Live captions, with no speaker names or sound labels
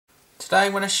Today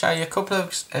I'm going to show you a couple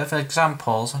of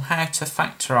examples on how to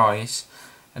factorise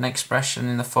an expression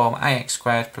in the form ax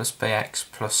squared plus bx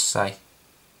plus c.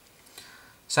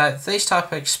 So these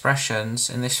type of expressions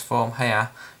in this form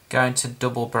here go into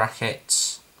double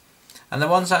brackets, and the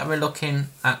ones that we're looking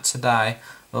at today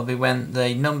will be when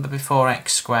the number before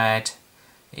x squared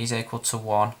is equal to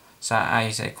 1, so a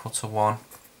is equal to 1.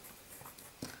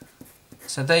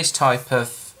 So these type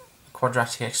of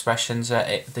quadratic expressions are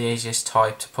the easiest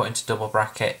type to put into double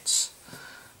brackets.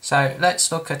 So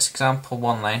let's look at example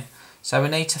 1 then. So we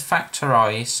need to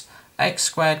factorise x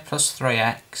squared plus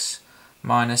 3x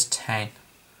minus 10.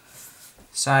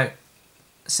 So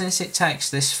since it takes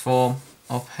this form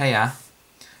up here,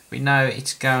 we know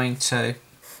it's going to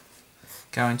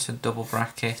go into double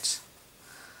bracket.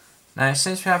 Now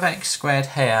since we have x squared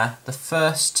here, the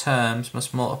first terms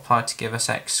must multiply to give us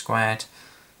x squared.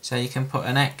 So you can put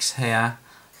an x here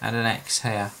and an x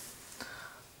here.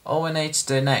 All we need to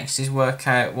do next is work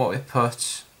out what we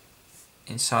put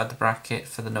inside the bracket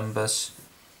for the numbers.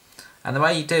 And the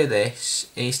way you do this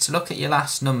is to look at your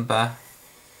last number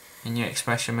in your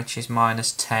expression, which is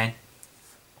minus 10.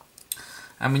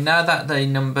 And we know that the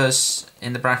numbers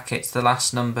in the brackets, the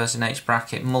last numbers in each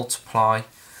bracket, multiply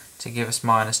to give us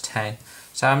minus 10.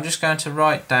 So I'm just going to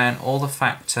write down all the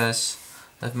factors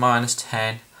of minus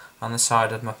 10 on the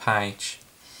side of my page.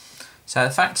 So the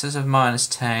factors of minus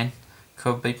 10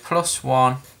 could be plus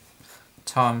 1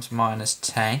 times minus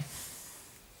 10.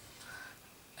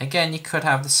 Again, you could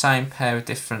have the same pair with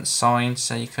different signs,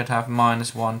 so you could have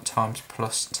minus 1 times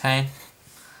plus 10,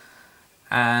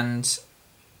 and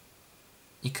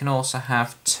you can also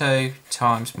have 2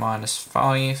 times minus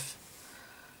 5,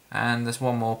 and there's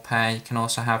one more pair, you can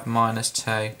also have minus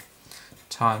 2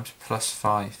 times plus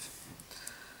 5.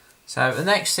 So the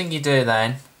next thing you do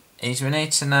then is we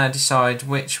need to now decide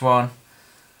which one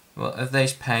of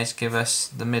these pairs give us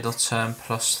the middle term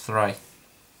plus 3.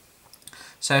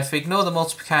 So if we ignore the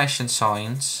multiplication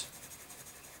signs,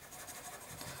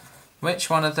 which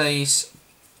one of these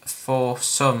four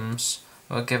sums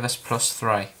will give us plus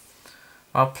 3?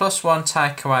 Well, plus 1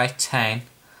 take away 10,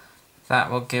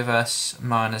 that will give us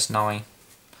minus 9.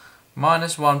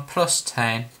 Minus 1 plus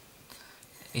 10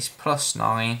 is plus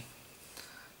 9.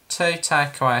 2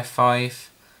 take away 5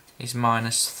 is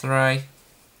minus 3,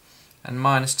 and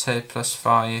minus 2 plus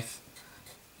 5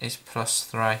 is plus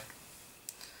 3.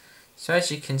 So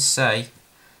as you can see,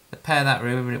 the pair that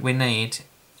we need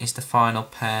is the final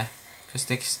pair, because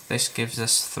this gives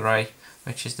us 3,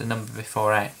 which is the number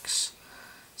before x.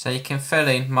 So you can fill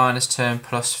in minus 2 and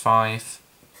plus 5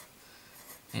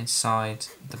 inside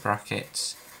the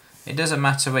brackets. It doesn't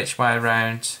matter which way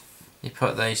around you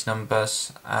put these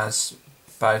numbers, as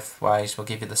both ways will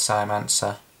give you the same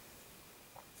answer.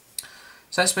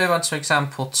 So let's move on to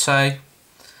example 2. So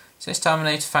this time we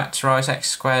need to factorise x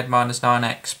squared minus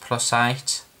 9x plus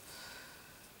 8.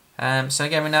 So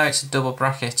again we know it's a double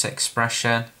bracket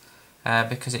expression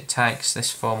because it takes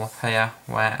this form up here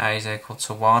where a is equal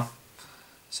to 1.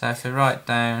 So if we write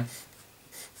down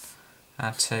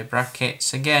our two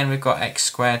brackets, again we've got x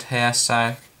squared here,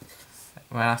 so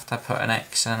we'll have to put an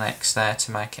x and an x there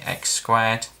to make it x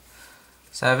squared.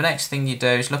 So the next thing you do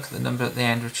is look at the number at the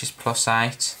end, which is plus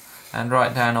 8, and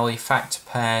write down all your factor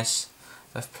pairs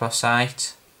of plus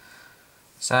 8.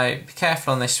 So be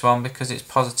careful on this one because it's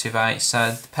positive 8,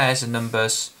 so the pairs of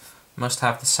numbers must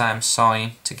have the same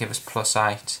sign to give us plus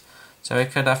 8. So we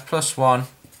could have plus 1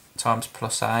 times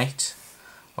plus 8,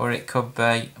 or it could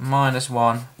be minus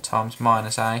 1 times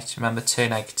minus 8. Remember, two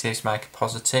negatives make a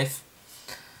positive.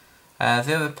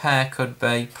 The other pair could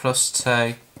be plus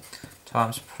 2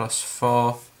 times plus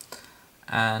 4,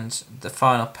 and the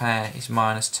final pair is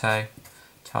minus 2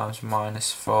 times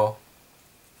minus 4.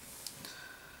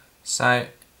 So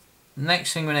the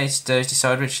next thing we need to do is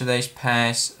decide which of these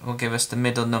pairs will give us the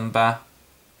middle number,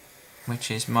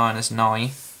 which is minus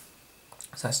 9.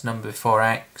 So that's the number before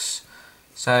x.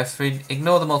 So if we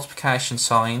ignore the multiplication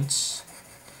signs,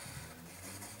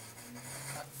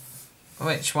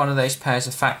 which one of these pairs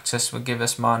of factors will give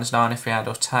us minus 9 if we add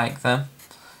or take them?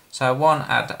 So 1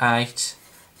 add 8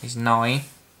 is 9.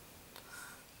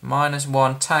 Minus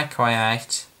 1 take away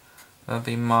 8 will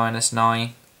be minus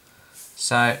 9.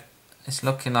 So it's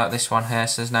looking like this one here,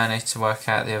 so there's no need to work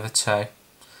out the other two.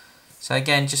 So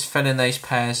again, just fill in these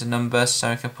pairs of numbers, so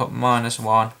we can put minus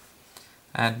 1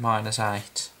 and minus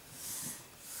 8.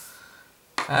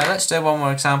 Let's do one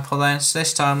more example then. So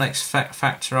this time let's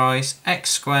factorise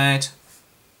x squared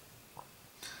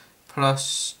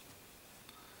plus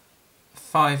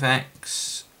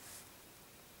 5x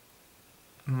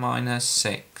minus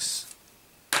 6.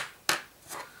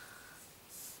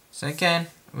 So again,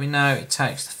 we know it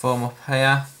takes the form up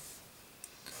here.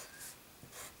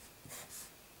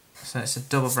 So it's a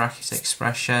double bracket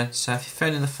expression. So if you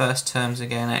fill in the first terms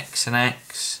again, x and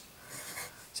x.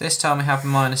 So this time we have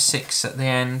minus 6 at the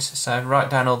end. So write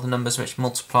down all the numbers which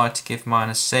multiply to give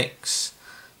minus 6.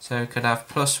 So we could have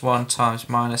plus 1 times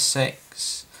minus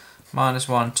 6, minus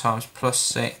 1 times plus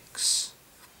 6,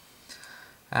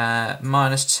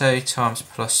 minus 2 times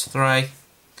plus 3,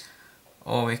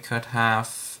 or we could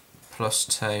have plus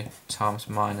 2 times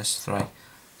minus 3.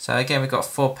 So again, we've got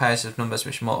 4 pairs of numbers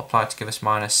which multiply to give us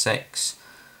minus 6.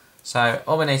 So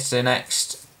all we need to do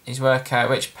next is work out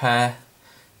which pair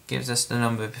gives us the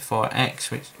number before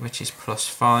x, which is plus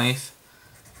 5.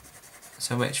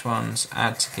 So which ones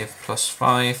add to give plus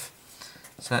 5?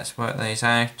 So let's work these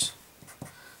out.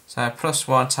 So plus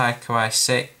 1 take away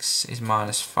 6 is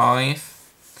minus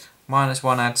 5. Minus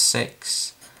 1 add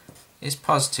 6 is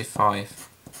positive 5.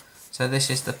 So this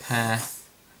is the pair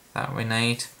that we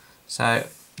need. So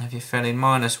if you fill in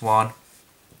minus 1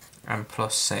 and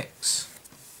plus 6.